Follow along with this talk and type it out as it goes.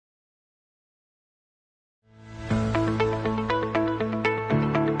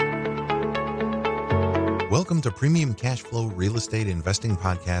Welcome to Premium Cash Flow Real Estate Investing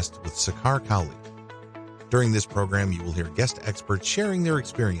Podcast with Sakar Cowley. During this program, you will hear guest experts sharing their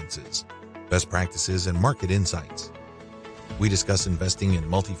experiences, best practices, and market insights. We discuss investing in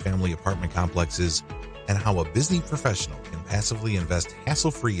multifamily apartment complexes and how a busy professional can passively invest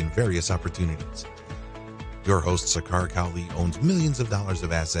hassle-free in various opportunities. Your host, Sakar Cowley, owns millions of dollars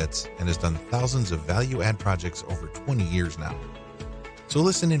of assets and has done thousands of value-add projects over 20 years now. So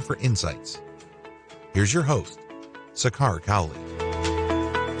listen in for insights. Here's your host, Sakar Cowley.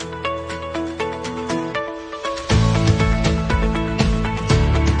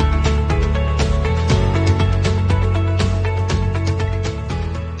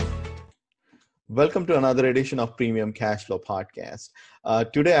 Welcome to another edition of Premium Cash Flow Podcast.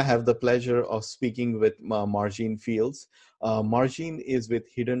 Today I have the pleasure of speaking with Margene Fields. Margene is with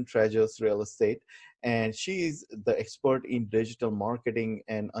Hidden Treasures Real Estate, and she is the expert in digital marketing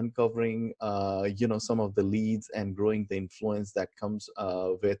and uncovering, some of the leads and growing the influence that comes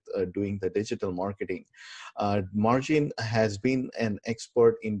with doing the digital marketing. Margene has been an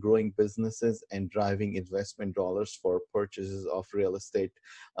expert in growing businesses and driving investment dollars for purchases of real estate,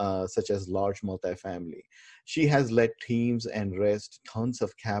 such as large multifamily. She has led teams and raised tons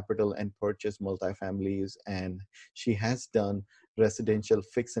of capital and purchased multifamilies, and she has done residential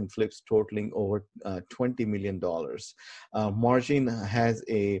fix and flips totaling over $20 million. Margene has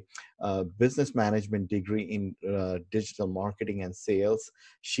a business management degree in digital marketing and sales.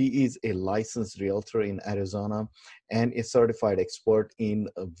 She is a licensed realtor in Arizona and a certified expert in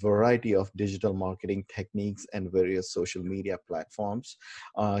a variety of digital marketing techniques and various social media platforms.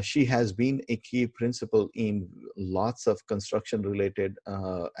 She has been a key principal in lots of construction related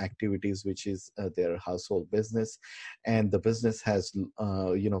activities, which is their household business. And the business has,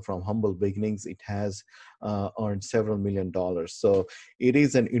 from humble beginnings, it has earned several $1 million. So it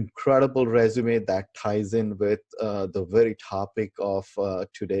is an incredible resume that ties in with the very topic of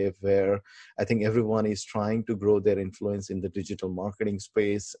today, where I think everyone is trying to grow their influence in the digital marketing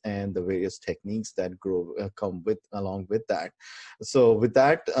space and the various techniques that come along with that. So with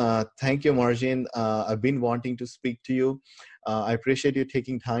that, thank you, Margene. I've been wanting to speak to you. I appreciate you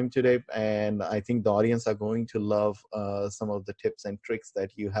taking time today, and I think the audience are going to love some of the tips and tricks that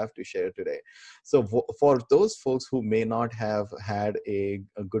you have to share today. So for those folks who may not have had a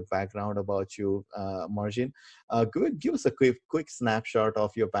good background about you, Margene, give us a quick snapshot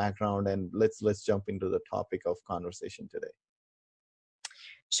of your background, and let's jump into the topic of conversation today.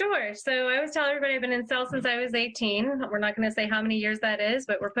 Sure. So I always tell everybody I've been in sales since I was 18. We're not going to say how many years that is,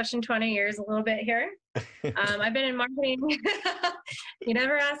 but we're pushing 20 years a little bit here. I've been in marketing. You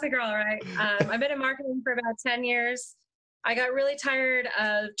never ask a girl, right? I've been in marketing for about 10 years. I got really tired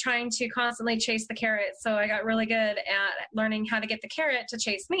of trying to constantly chase the carrot. So I got really good at learning how to get the carrot to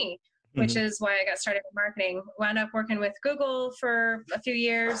chase me, which is why I got started in marketing. Wound up working with Google for a few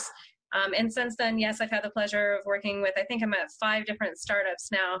years. And since then, yes, I've had the pleasure of working with, I think I'm at 5 different startups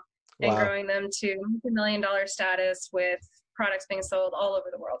now. Wow. And growing them to multi-million-dollar status with products being sold all over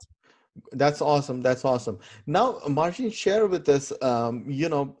the world. That's awesome. That's awesome. Now, Margene, share with us,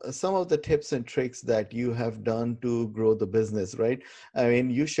 some of the tips and tricks that you have done to grow the business, right? I mean,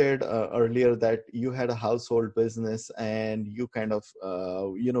 you shared earlier that you had a household business and you kind of,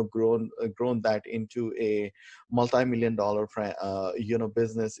 grown that into a multi-million-dollar,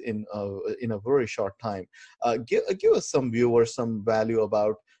 business in a very short time. Give us some viewers some value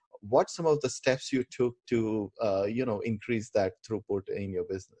about what some of the steps you took to, increase that throughput in your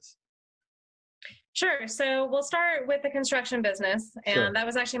business. Sure. So we'll start with the construction business. And That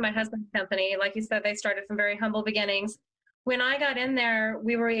was actually my husband's company. Like you said, they started from very humble beginnings. When I got in there,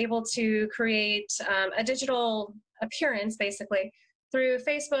 we were able to create a digital appearance, basically, through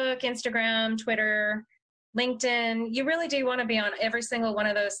Facebook, Instagram, Twitter, LinkedIn. You really do want to be on every single one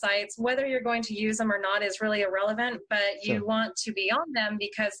of those sites. Whether you're going to use them or not is really irrelevant, but you want to be on them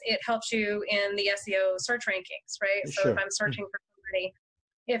because it helps you in the SEO search rankings, right? So if I'm searching for somebody,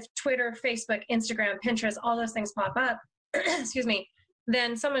 if Twitter, Facebook, Instagram, Pinterest, all those things pop up, excuse me,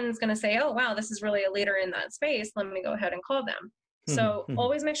 then someone's going to say, oh, wow, this is really a leader in that space. Let me go ahead and call them. So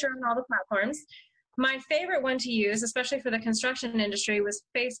always make sure on all the platforms. My favorite one to use, especially for the construction industry, was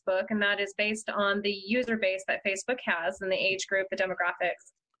Facebook, and that is based on the user base that Facebook has and the age group, the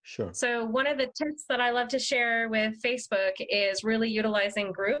demographics. Sure. So one of the tips that I love to share with Facebook is really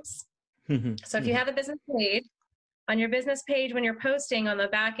utilizing groups. So if you have a business page, on your business page, when you're posting on the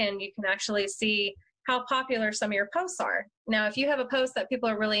back end, you can actually see how popular some of your posts are. Now, if you have a post that people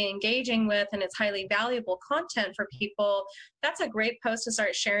are really engaging with and it's highly valuable content for people, that's a great post to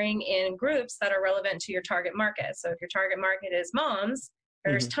start sharing in groups that are relevant to your target market. So if your target market is moms,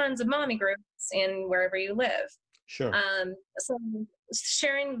 There's tons of mommy groups in wherever you live. Sure. So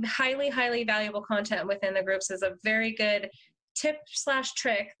sharing highly valuable content within the groups is a very good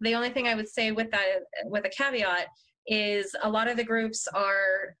tip/trick. The only thing I would say with that, with a caveat, is a lot of the groups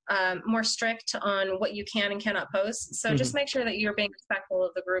are more strict on what you can and cannot post. So just make sure that you're being respectful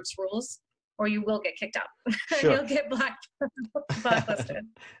of the group's rules, or you will get kicked out. Sure. You'll get blacklisted.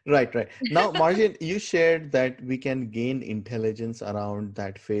 Right. Now, Margin, you shared that we can gain intelligence around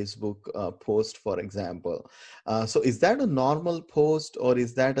that Facebook post, for example. So is that a normal post, or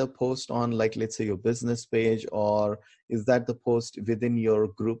is that a post on, like, let's say your business page, or is that the post within your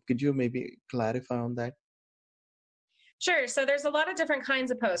group? Could you maybe clarify on that? Sure. So there's a lot of different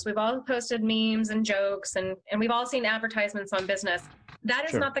kinds of posts. We've all posted memes and jokes, and we've all seen advertisements on business. That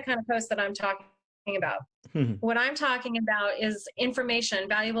is not the kind of post that I'm talking about. What I'm talking about is information,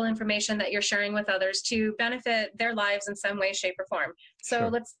 valuable information that you're sharing with others to benefit their lives in some way, shape, or form. So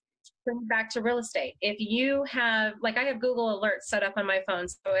let's bring it back to real estate. If you have, like, I have Google Alerts set up on my phone.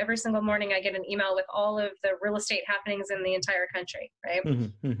 So every single morning I get an email with all of the real estate happenings in the entire country, right?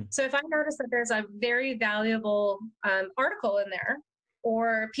 So if I notice that there's a very valuable article in there,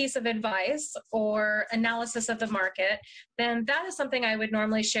 or piece of advice, or analysis of the market, then that is something I would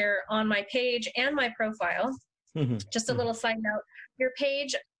normally share on my page and my profile. Just a little side note, your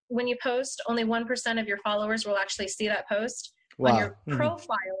page, when you post, only 1% of your followers will actually see that post. Wow. On your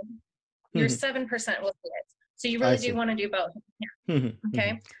profile, your 7% will see it. So you really do want to do both.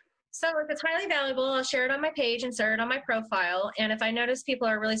 Okay. So if it's highly valuable, I'll share it on my page and share it on my profile. And if I notice people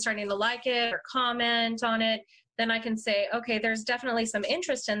are really starting to like it or comment on it, then I can say, okay, there's definitely some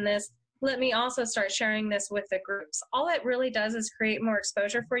interest in this. Let me also start sharing this with the groups. All it really does is create more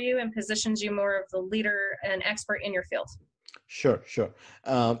exposure for you and positions you more of the leader and expert in your field. Sure.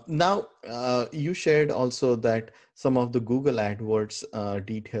 Now, you shared also that some of the Google AdWords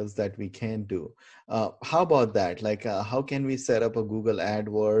details that we can do. How about that? Like, how can we set up a Google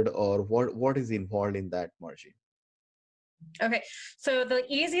AdWord, or what is involved in that, Margie? Okay, so the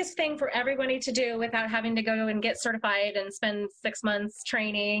easiest thing for everybody to do without having to go and get certified and spend 6 months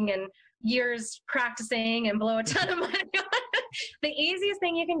training and years practicing and blow a ton of money on it, the easiest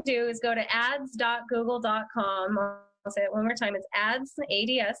thing you can do is go to ads.google.com. I'll say it one more time. It's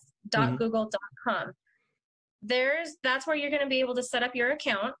ads.google.com. That's where you're going to be able to set up your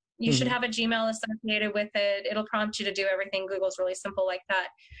account. You should have a Gmail associated with it. It'll prompt you to do everything. Google's really simple like that.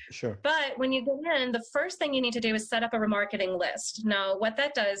 Sure. But when you go in, the first thing you need to do is set up a remarketing list. Now, what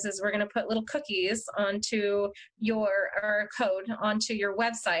that does is we're going to put little cookies onto or code onto your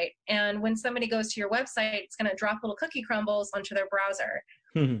website. And when somebody goes to your website, it's going to drop little cookie crumbles onto their browser.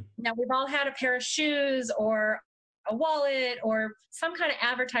 Now, we've all had a pair of shoes or a wallet or some kind of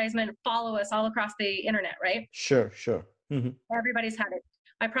advertisement follow us all across the internet, right? Sure. Everybody's had it.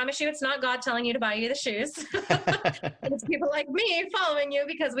 I promise you it's not God telling you to buy you the shoes. It's people like me following you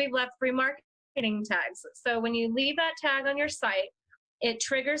because we've left free marketing tags. So when you leave that tag on your site, it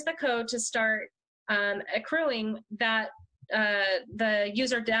triggers the code to start accruing that the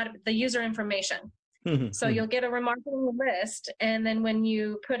user information. So you'll get a remarketing list, and then when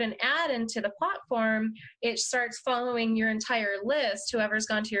you put an ad into the platform, it starts following your entire list. Whoever's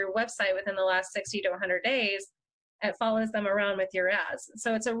gone to your website within the last 60 to 100 days, it follows them around with your ads.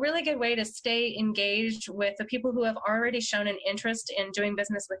 So it's a really good way to stay engaged with the people who have already shown an interest in doing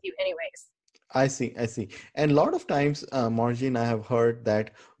business with you anyways. I see. And a lot of times, Margin, I have heard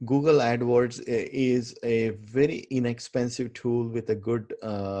that Google AdWords is a very inexpensive tool with a good,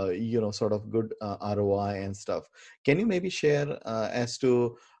 sort of good ROI and stuff. Can you maybe share as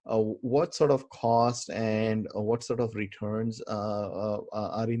to what sort of cost and what sort of returns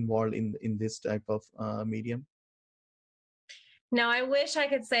are involved in this type of medium? Now, I wish I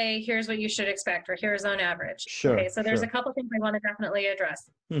could say, here's what you should expect, or here's on average. Sure. Okay, so there's a couple things I want to definitely address.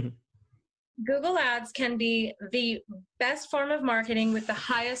 Google Ads can be the best form of marketing with the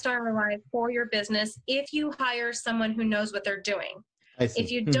highest ROI for your business if you hire someone who knows what they're doing. I see.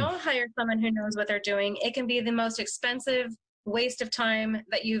 If you don't hire someone who knows what they're doing, it can be the most expensive waste of time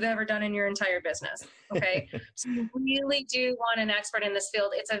that you've ever done in your entire business. Okay. So you really do want an expert in this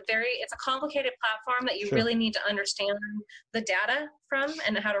field. It's a complicated platform that you really need to understand the data from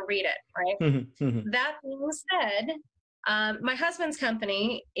and how to read it, right? That being said, my husband's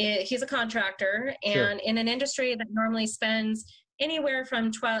company, he's a contractor, and in an industry that normally spends anywhere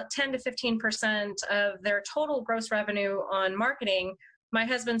from 10 to 15% of their total gross revenue on marketing, my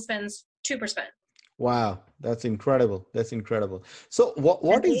husband spends 2%. Wow, that's incredible. That's incredible. So And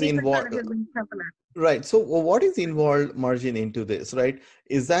what is 80% involved? of his leads come from that. Right. So what is involved margin into this, right?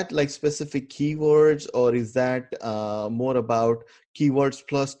 Is that like specific keywords, or is that more about keywords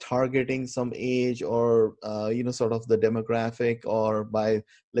plus targeting some age, or sort of the demographic, or by,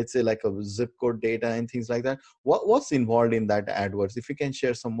 let's say, like a zip code data and things like that? What's involved in that AdWords? If you can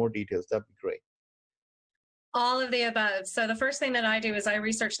share some more details, that'd be great. All of the above. So the first thing that I do is I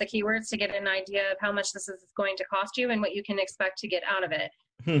research the keywords to get an idea of how much this is going to cost you and what you can expect to get out of it,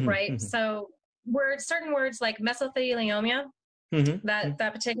 right? So certain words like mesothelioma,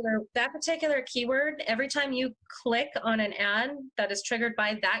 that particular keyword, every time you click on an ad that is triggered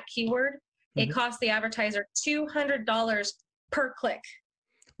by that keyword, it costs the advertiser $200 per click.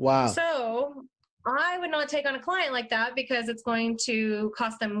 Wow. So I would not take on a client like that because it's going to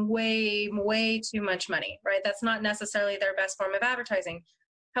cost them way, way too much money, right? That's not necessarily their best form of advertising.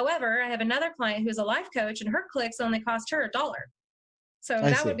 However, I have another client who's a life coach, and her clicks only cost her $1. So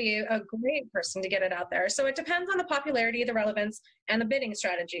that would be a great person to get it out there. So it depends on the popularity, the relevance, and the bidding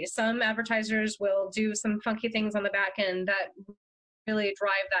strategy. Some advertisers will do some funky things on the back end that really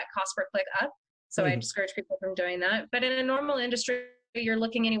drive that cost per click up. So I discourage people from doing that. But in a normal industry, you're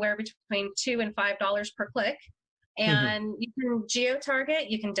looking anywhere between $2 and $5 per click. And you can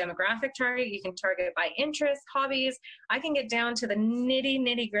geo-target, you can demographic target, you can target by interest, hobbies. I can get down to the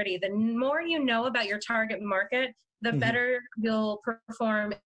nitty-gritty. The more you know about your target market, the better you'll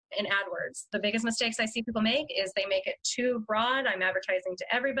perform in AdWords. The biggest mistakes I see people make is they make it too broad. I'm advertising to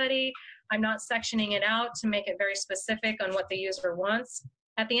everybody. I'm not sectioning it out to make it very specific on what the user wants.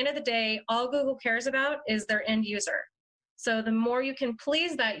 At the end of the day, all Google cares about is their end user. So the more you can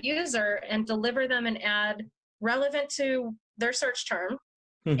please that user and deliver them an ad relevant to their search term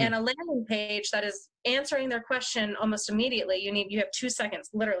and a landing page that is answering their question almost immediately, you have 2 seconds,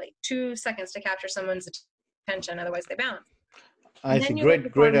 literally 2 seconds to capture someone's attention, otherwise they bounce. I see.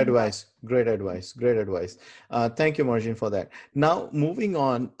 Great advice. Great advice. Great advice. Thank you, Margin, for that. Now, moving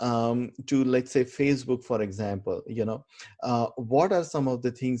on to, let's say, Facebook, for example, what are some of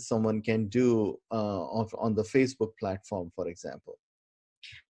the things someone can do on the Facebook platform, for example?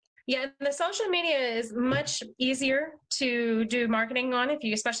 Yeah, the social media is much easier to do marketing on,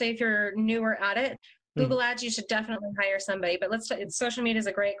 especially if you're newer at it. Google Ads, you should definitely hire somebody, but social media is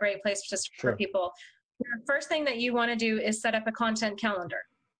a great place for people. The first thing that you want to do is set up a content calendar.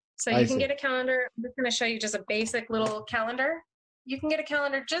 So you can get a calendar. I'm just going to show you just a basic little calendar. You can get a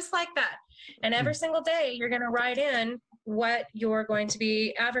calendar just like that. And every single day, you're going to write in what you're going to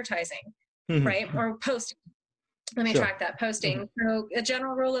be advertising, right? Or posting. Let me track that, posting. So a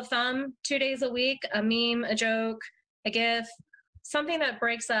general rule of thumb, 2 days a week, a meme, a joke, a GIF, something that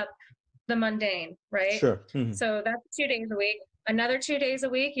breaks up the mundane, right? Sure. So that's 2 days a week. Another 2 days a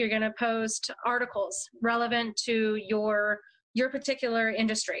week, you're going to post articles relevant to your particular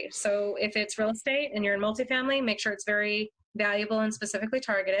industry. So if it's real estate and you're in multifamily, make sure it's very valuable and specifically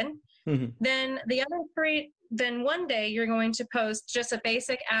targeted. Then the other 3, then one day you're going to post just a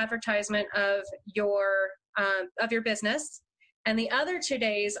basic advertisement of your business. And the other 2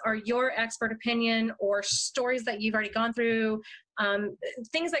 days are your expert opinion or stories that you've already gone through,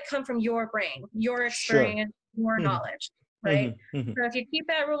 things that come from your brain, your experience, your knowledge, right? So if you keep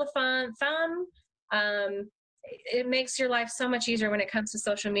that rule of thumb, it makes your life so much easier when it comes to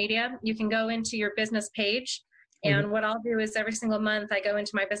social media. You can go into your business page, and what I'll do is every single month I go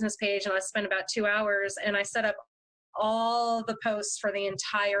into my business page and I spend about 2 hours and I set up all the posts for the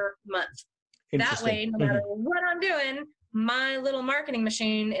entire month. That way, no matter what I'm doing, my little marketing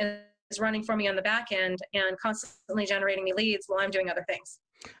machine is running for me on the back end and constantly generating me leads while I'm doing other things.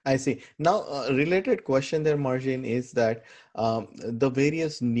 I see. Now, a related question there, Margin, is that the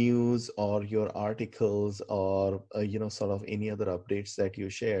various news or your articles or, sort of any other updates that you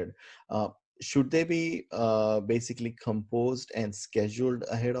shared, should they be basically composed and scheduled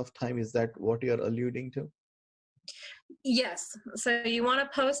ahead of time? Is that what you're alluding to? Yes. So you want to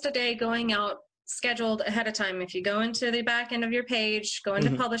post a day going out scheduled ahead of time. If you go into the back end of your page, go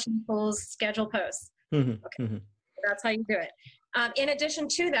into publishing tools, schedule posts. Okay. That's how you do it. In addition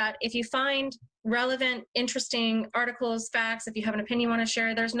to that, if you find relevant, interesting articles, facts, if you have an opinion you want to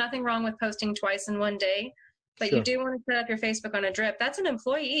share, there's nothing wrong with posting twice in one day. But you do want to set up your Facebook on a drip. That's an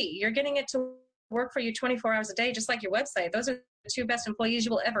employee. You're getting it to work for you 24 hours a day, just like your website. Those are the 2 best employees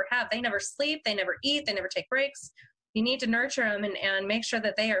you will ever have. They never sleep. They never eat. They never take breaks. You need to nurture them and make sure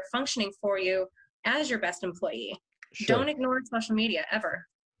that they are functioning for you as your best employee. Don't ignore social media ever.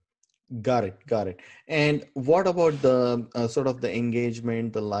 Got it. And what about the sort of the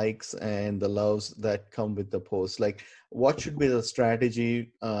engagement, the likes and the loves that come with the post? Like, what should be the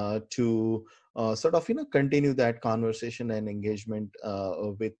strategy to sort of, continue that conversation and engagement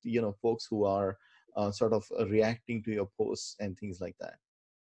with, folks who are sort of reacting to your posts and things like that?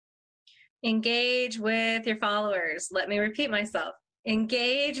 Engage with your followers. Let me repeat myself.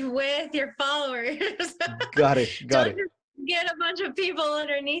 Engage with your followers. Got it. Got Don't it. just get a bunch of people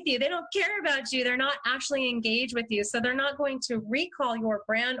underneath you. They don't care about you. They're not actually engaged with you. So they're not going to recall your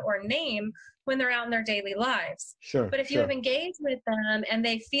brand or name when they're out in their daily lives. Sure. But if you have engaged with them and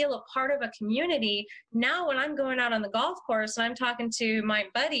they feel a part of a community, now when I'm going out on the golf course and I'm talking to my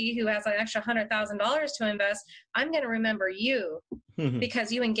buddy who has an extra $100,000 to invest, I'm going to remember you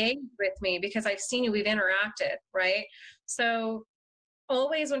because you engaged with me, because I've seen you, we've interacted, right? So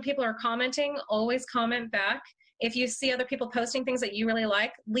always when people are commenting, always comment back. If you see other people posting things that you really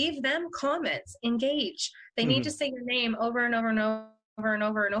like, leave them comments, engage. They need to say your name over and over and over and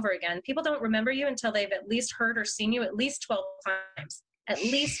over and over again. People don't remember you until they've at least heard or seen you at least 12 times. At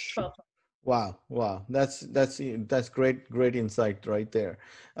least 12 times. Wow. That's great insight right there.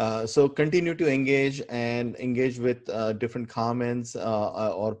 So continue to engage with different comments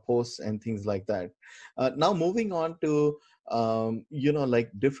or posts and things like that. Now moving on to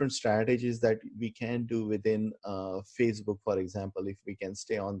like different strategies that we can do within Facebook, for example, if we can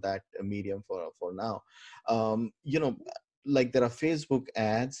stay on that medium for now. Like there are Facebook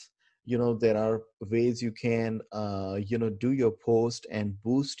ads. There are ways you can do your post and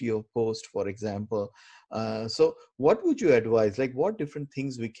boost your post, for example. So what would you advise, like what different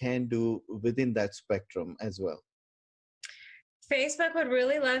things we can do within that spectrum as well? Facebook would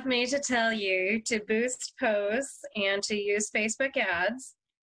really love me to tell you to boost posts and to use Facebook ads.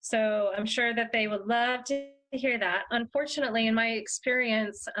 So I'm sure that they would love to hear that. Unfortunately, in my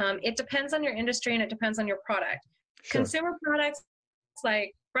experience, it depends on your industry and it depends on your product. Sure. Consumer products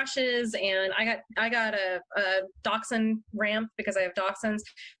like brushes, and I got a dachshund ramp because I have dachshunds.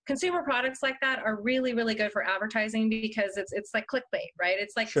 Consumer products like that are really, really good for advertising because it's like clickbait, right?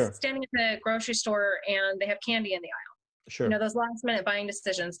 It's like standing at the grocery store and they have candy in the aisle. Sure. Those last minute buying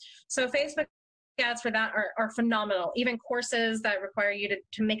decisions. So Facebook ads for that are phenomenal. Even courses that require you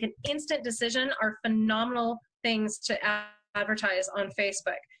to make an instant decision are phenomenal things to advertise on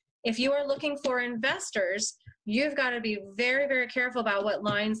Facebook. If you are looking for investors, you've got to be very, very careful about what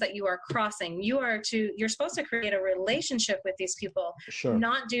lines that you are crossing. You're supposed to create a relationship with these people,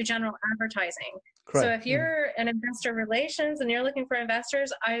 not do general advertising. Correct. So if you're an investor relations and you're looking for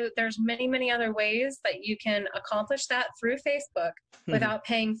investors, there's many, many other ways that you can accomplish that through Facebook without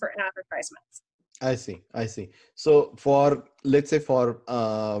paying for advertisements. I see. So let's say for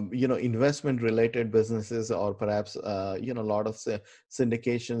investment related businesses, or perhaps a lot of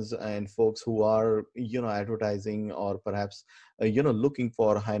syndications and folks who are advertising, or perhaps looking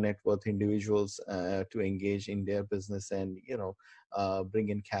for high net worth individuals to engage in their business and bring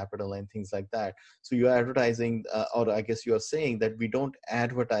in capital and things like that. So you're advertising, or I guess you're saying that we don't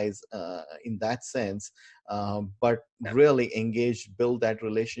advertise in that sense, but really engage, build that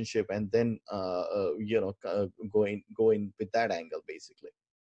relationship, and then go in with that angle, basically.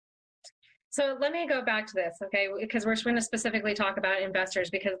 So let me go back to this, okay? Because we're going to specifically talk about investors,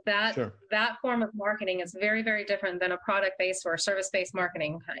 because that form of marketing is very, very different than a product-based or service-based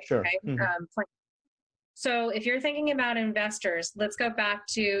marketing. Okay? So if you're thinking about investors, let's go back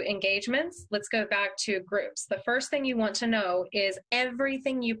to engagements. Let's go back to groups. The first thing you want to know is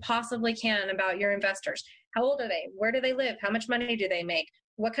everything you possibly can about your investors. How old are they? Where do they live? How much money do they make?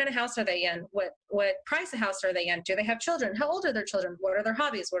 What kind of house are they in? What price of house are they in? Do they have children? How old are their children? What are their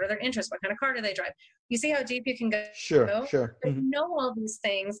hobbies? What are their interests? What kind of car do they drive? You see how deep you can go? Sure. If you know all these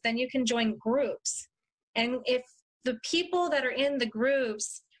things, then you can join groups. And if the people that are in the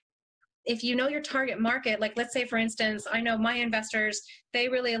groups, if you know your target market, like let's say, for instance, I know my investors, they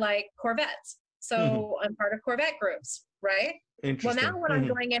really like Corvettes. So I'm part of Corvette groups, right? Well, now when I'm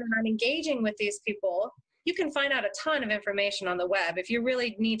going in and I'm engaging with these people, you can find out a ton of information on the web. If you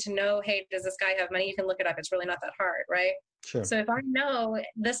really need to know, hey, does this guy have money? You can look it up. It's really not that hard, right? Sure. So if I know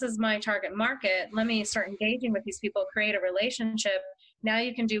this is my target market, let me start engaging with these people, create a relationship. Now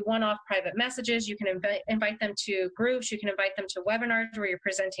you can do one-off private messages. You can invite them to groups. You can invite them to webinars where you're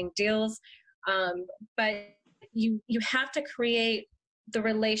presenting deals. But you have to create the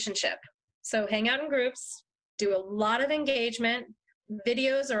relationship. So hang out in groups, do a lot of engagement.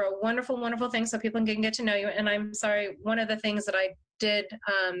 Videos are a wonderful, wonderful thing so people can get to know you. And I'm sorry, one of the things that I did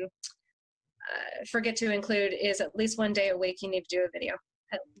forget to include is at least one day a week you need to do a video.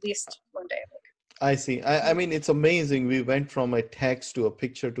 At least one day a week. I see. I mean, it's amazing. We went from a text to a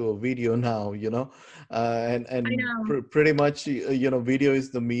picture to a video now, I and know. pretty much, video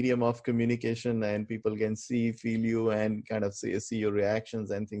is the medium of communication, and people can see, feel you, and kind of see your reactions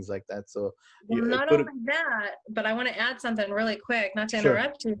and things like that. So, Well, you not put it, only that, but I want to add something really quick, not to sure.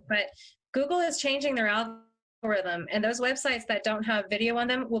 interrupt you, but Google is changing their algorithm, and those websites that don't have video on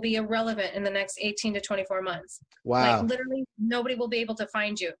them will be irrelevant in the next 18 to 24 months. Like Wow. literally nobody will be able to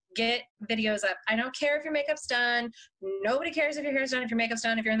find you. Get videos up. I don't care if your makeup's done. Nobody cares if your hair's done, if your makeup's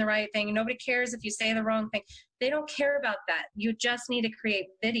done, if you're in the right thing. Nobody cares if you say the wrong thing. They don't care about that. You just need to create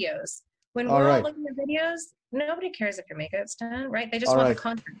videos. When All we're all right. looking at videos, nobody cares if your makeup's done, right? They just All want the right.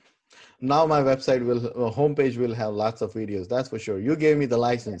 content. Now my website homepage will have lots of videos. That's for sure. You gave me the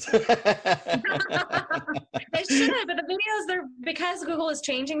license. They should, but the videos, they're because Google is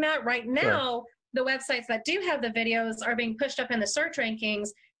changing that right Sure. now. The websites that do have the videos are being pushed up in the search rankings.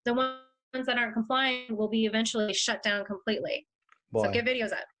 The ones that aren't complying will be eventually shut down completely. So Boy. get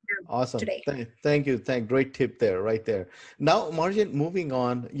videos up Awesome. today. Thank you. Great tip there, right there. Now, Margin, moving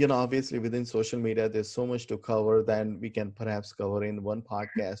on, obviously within social media, there's so much to cover than we can perhaps cover in one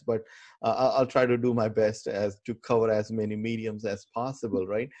podcast, but I'll try to do my best as to cover as many mediums as possible,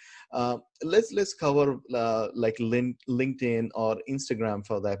 right? Let's cover like LinkedIn or Instagram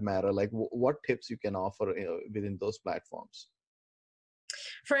for that matter. Like what tips you can offer within those platforms?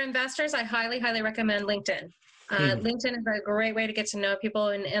 For investors, I highly, highly recommend LinkedIn. LinkedIn is a great way to get to know people.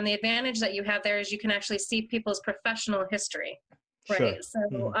 And the advantage that you have there is you can actually see people's professional history, right? Sure.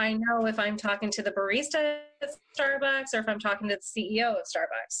 So I know if I'm talking to the barista at Starbucks or if I'm talking to the CEO of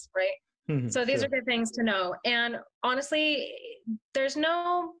Starbucks, right? So these Sure. are good things to know. And honestly, there's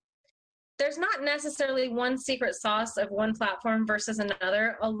not necessarily one secret sauce of one platform versus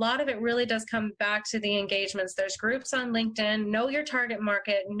another. A lot of it really does come back to the engagements. There's groups on LinkedIn, know your target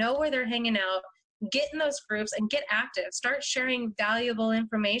market, know where they're hanging out, get in those groups and get active. Start sharing valuable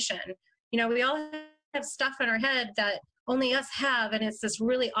information. We all have stuff in our head that only us have, and it's this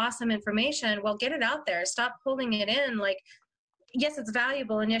really awesome information. Well, get it out there. Stop holding it in. Like, yes, it's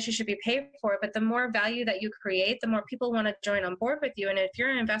valuable, and yes, you should be paid for it, but the more value that you create, the more people want to join on board with you. And if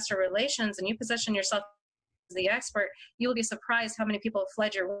you're in investor relations and you position yourself as the expert, you will be surprised how many people have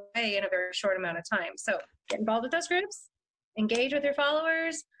fled your way in a very short amount of time. So get involved with those groups, engage with your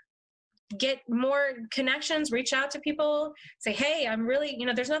followers, get more connections, reach out to people, say, hey, I'm really,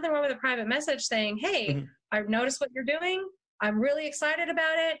 there's nothing wrong with a private message saying, hey, I've noticed what you're doing. I'm really excited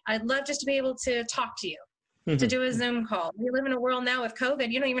about it. I'd love just to be able to talk to you. To do a Zoom call. We live in a world now with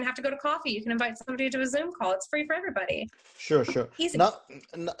COVID. You don't even have to go to coffee. You can invite somebody to a Zoom call. It's free for everybody. Sure. Easy. Now,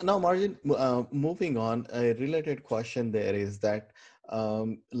 Margin, moving on, a related question there is that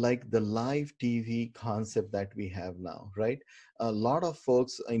like the live TV concept that we have now, right? A lot of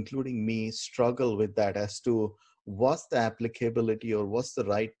folks, including me, struggle with that as to what's the applicability or what's the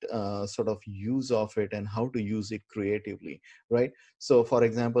right sort of use of it and how to use it creatively, right? So for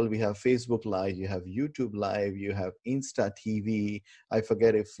example, we have Facebook Live, you have YouTube Live, you have Insta TV. I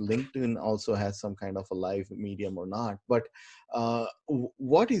forget if LinkedIn also has some kind of a live medium or not, but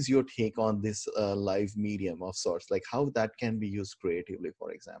what is your take on this live medium of sorts, like how that can be used creatively,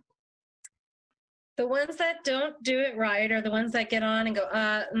 for example? The ones that don't do it right are the ones that get on and go,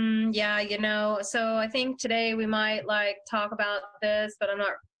 yeah, so I think today we might talk about this, but I'm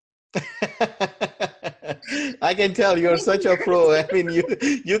not. I can tell you're such a pro. I mean,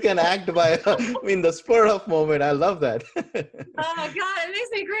 you can act by, the spur of moment. I love that. Oh my God, it makes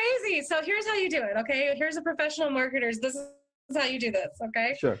me crazy. So here's how you do it, okay? Here's a professional marketers. This is how you do this,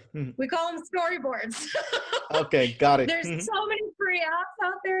 okay? Sure. We call them storyboards. Okay, got it. There's so many free apps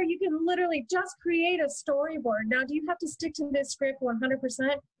out there. You can literally just create a storyboard. Now, do you have to stick to this script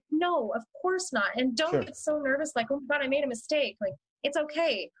 100%? No, of course not. And don't get so nervous like, oh my God, I made a mistake. Like, it's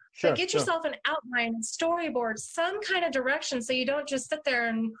okay. But get yourself an outline, storyboard, some kind of direction so you don't just sit there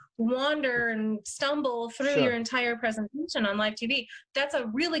and wander and stumble through your entire presentation on live TV. That's a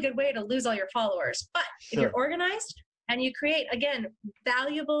really good way to lose all your followers. But if you're organized and you create, again,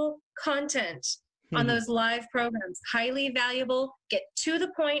 valuable content on those live programs, highly valuable, get to the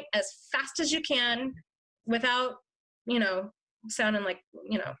point as fast as you can without, sounding like,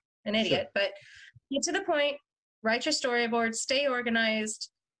 an idiot, but get to the point, write your storyboard, stay organized,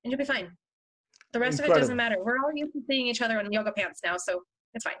 and you'll be fine. The rest of it doesn't matter. We're all used to seeing each other in yoga pants now, so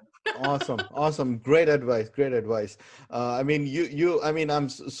it's fine. Awesome. Great advice. I'm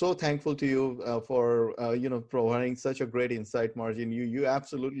so thankful to you for, providing such a great insight, Margin. You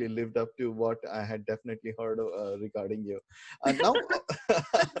absolutely lived up to what I had definitely heard regarding you. Now,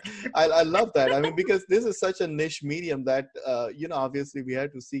 I love that. I mean, because this is such a niche medium that, obviously we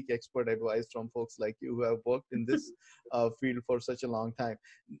had to seek expert advice from folks like you who have worked in this field for such a long time.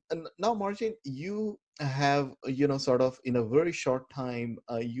 And now, Margin, you have, sort of in a very short time,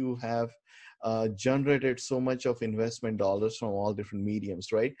 you have generated so much of investment dollars from all different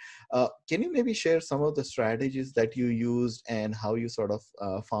mediums, right? Can you maybe share some of the strategies that you used and how you sort of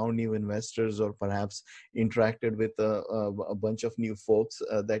found new investors, or perhaps interacted with a bunch of new folks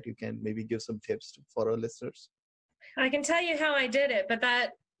that you can maybe give some tips for our listeners? I can tell you how I did it, but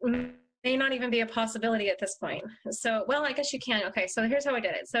that may not even be a possibility at this point. So, well, I guess you can. Okay, so here's how I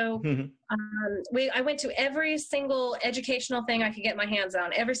did it. So I went to every single educational thing I could get my hands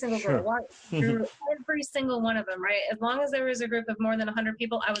on, every single Sure. girl, through every single one of them, right? As long as there was a group of more than 100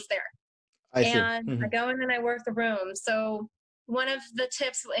 people, I was there. I see. And I go in and I work the room. So one of the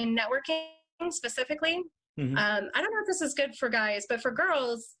tips in networking specifically, I don't know if this is good for guys, but for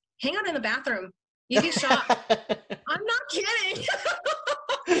girls, hang out in the bathroom. You'd be shocked. I'm not kidding.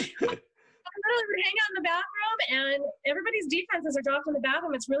 I literally would hang out in the bathroom, and everybody's defenses are dropped in the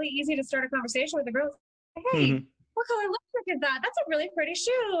bathroom. It's really easy to start a conversation with the girls. Hey, what color lipstick is that? That's a really pretty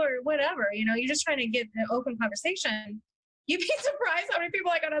shoe, or whatever. You're just trying to get an open conversation. You'd be surprised how many people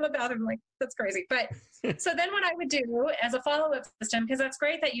I got out of the bathroom. Like, that's crazy. But so then what I would do as a follow-up system, because that's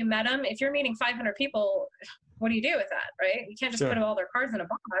great that you met them. If you're meeting 500 people, what do you do with that, right? You can't just put all their cards in a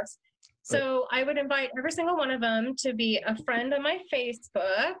box. So I would invite every single one of them to be a friend on my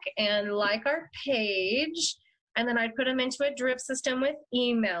Facebook and like our page. And then I'd put them into a drip system with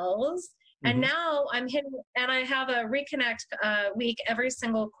emails. And now I'm hitting, and I have a reconnect week every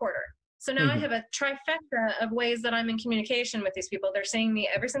single quarter. So now I have a trifecta of ways that I'm in communication with these people. They're seeing me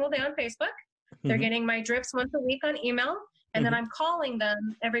every single day on Facebook. They're getting my drips once a week on email. And then I'm calling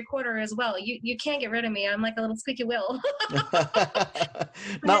them every quarter as well. You can't get rid of me. I'm like a little squeaky wheel.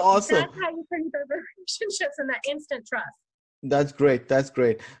 Now, also, that's how you create those relationships and that instant trust. That's great. That's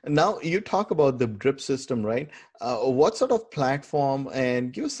great. Now you talk about the drip system, right? What sort of platform,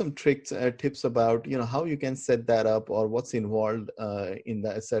 and give us some tricks, tips about, how you can set that up, or what's involved in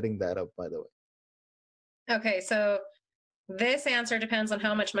that, setting that up, by the way. Okay. So this answer depends on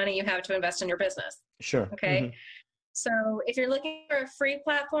how much money you have to invest in your business. Sure. Okay. So if you're looking for a free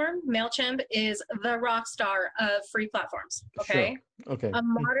platform, MailChimp is the rock star of free platforms. Okay. Sure. Okay. A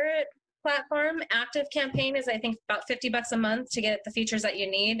moderate platform, ActiveCampaign, is I think about $50 a month to get the features that you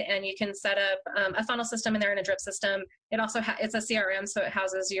need, and you can set up a funnel system in there and a drip system. It also it's a CRM, so it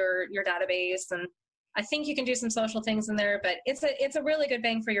houses your database, and I think you can do some social things in there. But it's a really good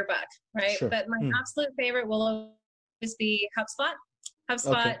bang for your buck, right? Sure. But my absolute favorite will always be HubSpot.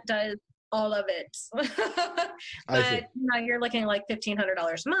 HubSpot does all of it. But you're looking like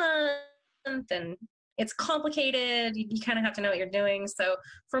 $1,500 a month, and it's complicated. You kind of have to know what you're doing. So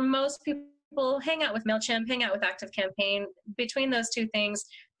for most people, hang out with MailChimp, hang out with ActiveCampaign. Between those two things,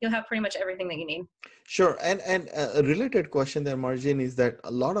 you'll have pretty much everything that you need. Sure. And a related question there, Margin, is that a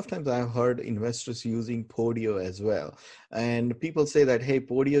lot of times I've heard investors using Podio as well. And people say that, hey,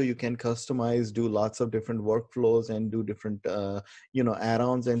 Podio, you can customize, do lots of different workflows and do different,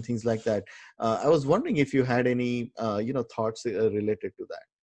 add-ons and things like that. I was wondering if you had any, thoughts related to that.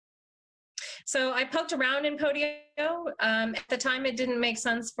 So I poked around in Podio. At the time, it didn't make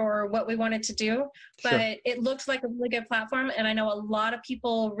sense for what we wanted to do, but it looked like a really good platform. And I know a lot of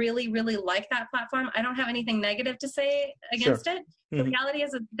people really, really like that platform. I don't have anything negative to say against it. The reality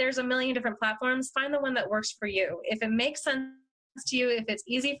is that there's a million different platforms. Find the one that works for you. If it makes sense to you, if it's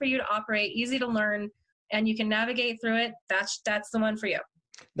easy for you to operate, easy to learn, and you can navigate through it, that's the one for you.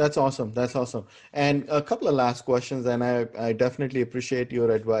 That's awesome. That's awesome. And a couple of last questions, and I definitely appreciate your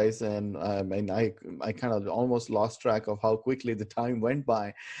advice. And I kind of almost lost track of how quickly the time went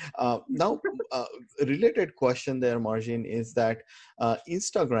by. Now, a related question there, Margin, is that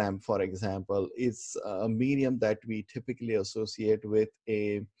Instagram, for example, is a medium that we typically associate with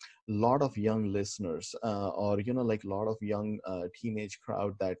a lot of young listeners, or like a lot of young teenage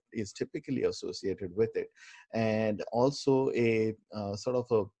crowd that is typically associated with it, and also a sort of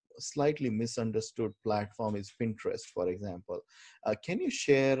a slightly misunderstood platform is Pinterest, for example. Can you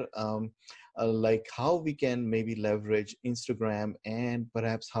share like how we can maybe leverage Instagram, and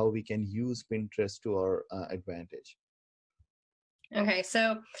perhaps how we can use Pinterest to our advantage? Okay,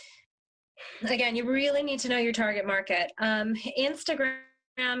 so again, you really need to know your target market. Instagram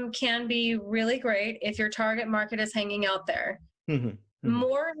can be really great if your target market is hanging out there.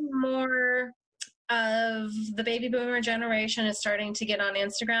 More and more of the baby boomer generation is starting to get on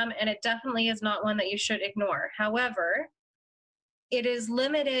Instagram, and it definitely is not one that you should ignore. However, it is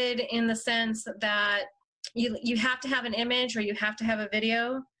limited in the sense that you have to have an image or you have to have a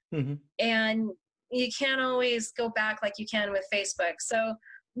video, and you can't always go back like you can with Facebook. So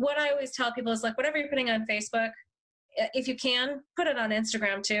what I always tell people is, like, whatever you're putting on Facebook, if you can, put it on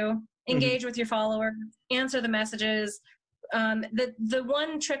Instagram too. Engage with your followers, answer the messages. The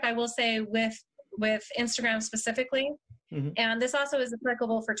one trick I will say with Instagram specifically, and this also is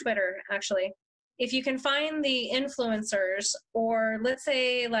applicable for Twitter actually, if you can find the influencers, or let's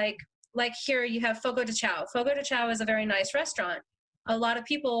say like here you have Fogo de Chao. Fogo de Chao is a very nice restaurant. A lot of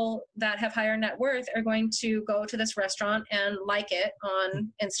people that have higher net worth are going to go to this restaurant and like it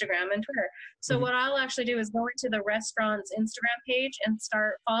on Instagram and Twitter. So what I'll actually do is go into the restaurant's Instagram page and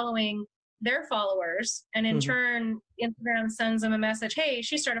start following their followers. And in turn, Instagram sends them a message, hey,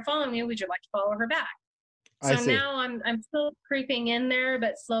 she started following you. Would you like to follow her back? So now I'm still creeping in there,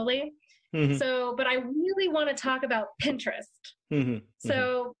 but slowly. So, but I really want to talk about Pinterest.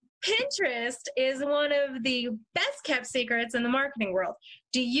 So Pinterest is one of the best kept secrets in the marketing world.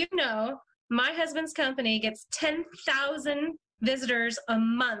 Do you know my husband's company gets 10,000 visitors a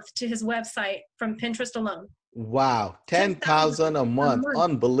month to his website from Pinterest alone? Wow, 10,000 a month.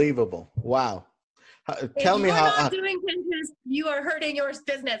 Unbelievable. Wow. Tell me how. If you're not doing Pinterest, you are hurting your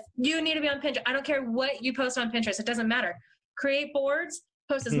business. You need to be on Pinterest. I don't care what you post on Pinterest. It doesn't matter. Create boards,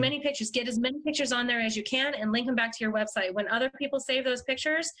 post as many pictures, get as many pictures on there as you can, and link them back to your website. When other people save those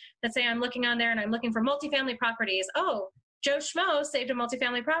pictures, let's say I'm looking on there and I'm looking for multifamily properties. Oh, Joe Schmo saved a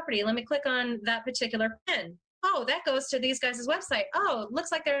multifamily property. Let me click on that particular pin. Oh, that goes to these guys' website. Oh,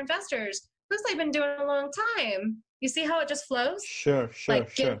 looks like they're investors. Looks like they've been doing it a long time. You see how it just flows? Sure.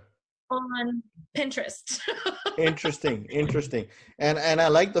 Get on Pinterest. Interesting. And I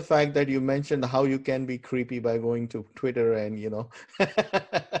like the fact that you mentioned how you can be creepy by going to Twitter and,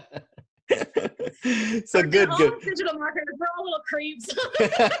 so good. Digital marketers, we're all little creeps.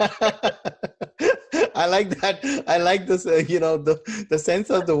 I like that. I like this, the sense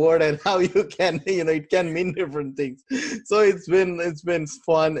of the word and how you can, it can mean different things. So it's been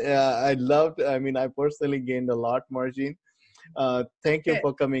fun. I personally gained a lot, Margine. Thank you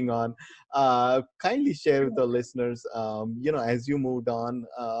for coming on. Kindly share with the listeners, as you moved on,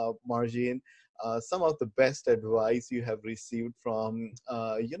 Margine, some of the best advice you have received from,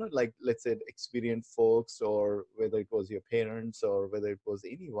 let's say experienced folks, or whether it was your parents or whether it was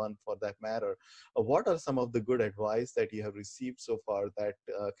anyone for that matter. What are some of the good advice that you have received so far that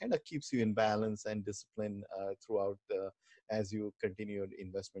kind of keeps you in balance and discipline throughout as you continue your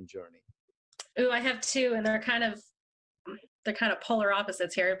investment journey? Ooh, I have two, and they're kind of polar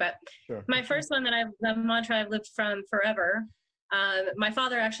opposites here, but my first one the mantra I've lived from forever. My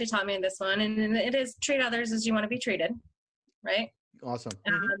father actually taught me this one, and it is treat others as you want to be treated, right? Awesome.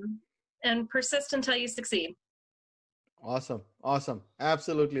 And persist until you succeed. Awesome.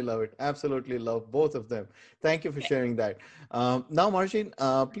 Absolutely love it. Absolutely love both of them. Thank you for sharing that. Now, Margine,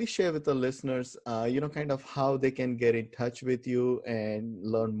 please share with the listeners, kind of how they can get in touch with you and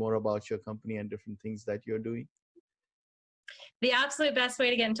learn more about your company and different things that you're doing. The absolute best way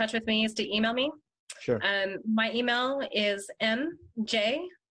to get in touch with me is to email me. Sure. My email is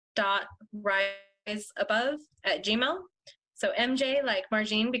mj.riseabove@gmail. So MJ like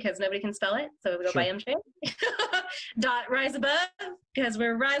Margine, because nobody can spell it, so we go by MJ. .riseabove, because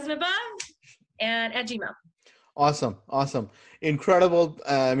we're rising above, and at Gmail. Awesome. Incredible.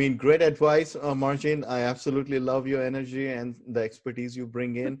 Great advice, Margine. I absolutely love your energy and the expertise you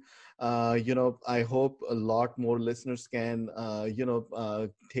bring in. I hope a lot more listeners can,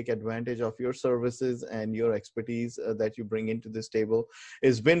 take advantage of your services and your expertise that you bring into this table.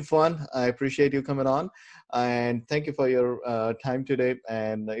 It's been fun. I appreciate you coming on, and thank you for your time today.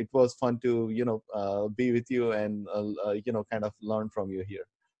 And it was fun to, be with you and, kind of learn from you here.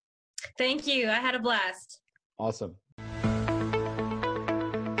 Thank you. I had a blast. Awesome.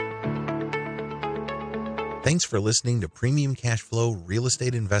 Thanks for listening to Premium Cashflow Real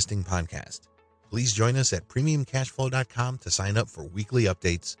Estate Investing Podcast. Please join us at premiumcashflow.com to sign up for weekly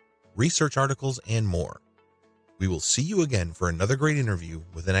updates, research articles, and more. We will see you again for another great interview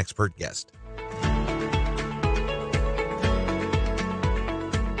with an expert guest.